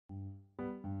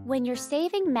When you're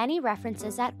saving many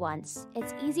references at once,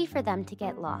 it's easy for them to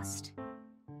get lost.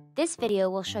 This video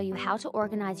will show you how to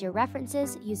organize your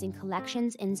references using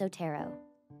collections in Zotero.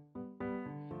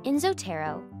 In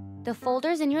Zotero, the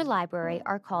folders in your library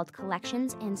are called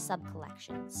collections and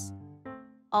subcollections.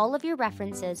 All of your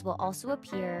references will also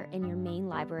appear in your main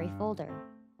library folder.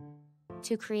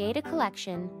 To create a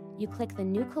collection, you click the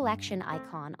New Collection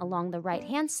icon along the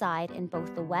right-hand side in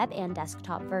both the web and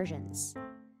desktop versions.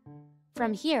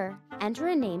 From here, enter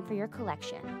a name for your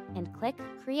collection and click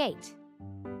Create.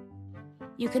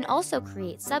 You can also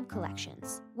create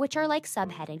subcollections, which are like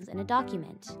subheadings in a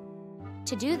document.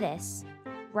 To do this,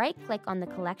 right-click on the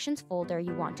collections folder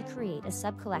you want to create a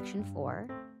subcollection for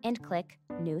and click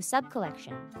New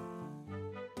Subcollection.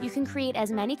 You can create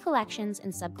as many collections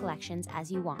and subcollections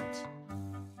as you want.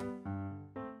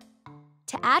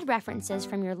 To add references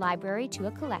from your library to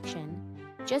a collection,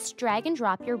 just drag and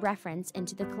drop your reference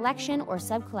into the collection or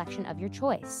subcollection of your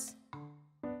choice.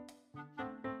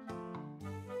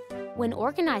 When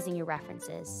organizing your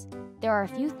references, there are a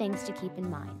few things to keep in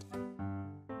mind.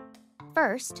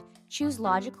 First, choose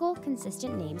logical,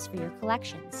 consistent names for your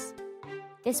collections.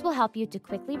 This will help you to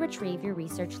quickly retrieve your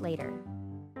research later.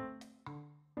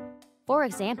 For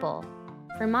example,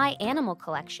 for my animal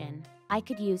collection, I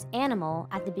could use animal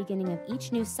at the beginning of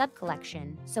each new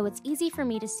subcollection so it's easy for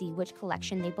me to see which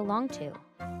collection they belong to,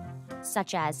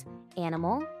 such as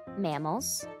animal,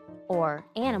 mammals, or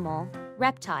animal,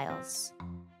 reptiles.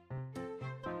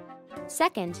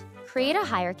 Second, create a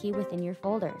hierarchy within your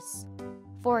folders.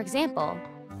 For example,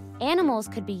 animals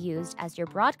could be used as your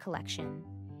broad collection,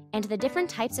 and the different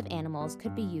types of animals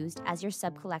could be used as your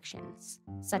subcollections,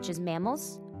 such as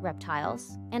mammals,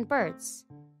 reptiles, and birds.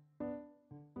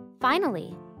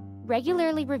 Finally,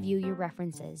 regularly review your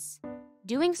references.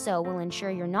 Doing so will ensure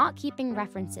you're not keeping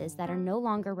references that are no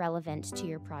longer relevant to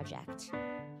your project.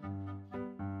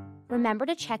 Remember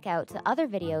to check out the other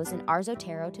videos in our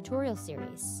Zotero tutorial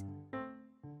series.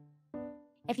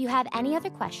 If you have any other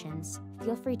questions,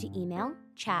 feel free to email,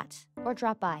 chat, or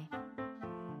drop by.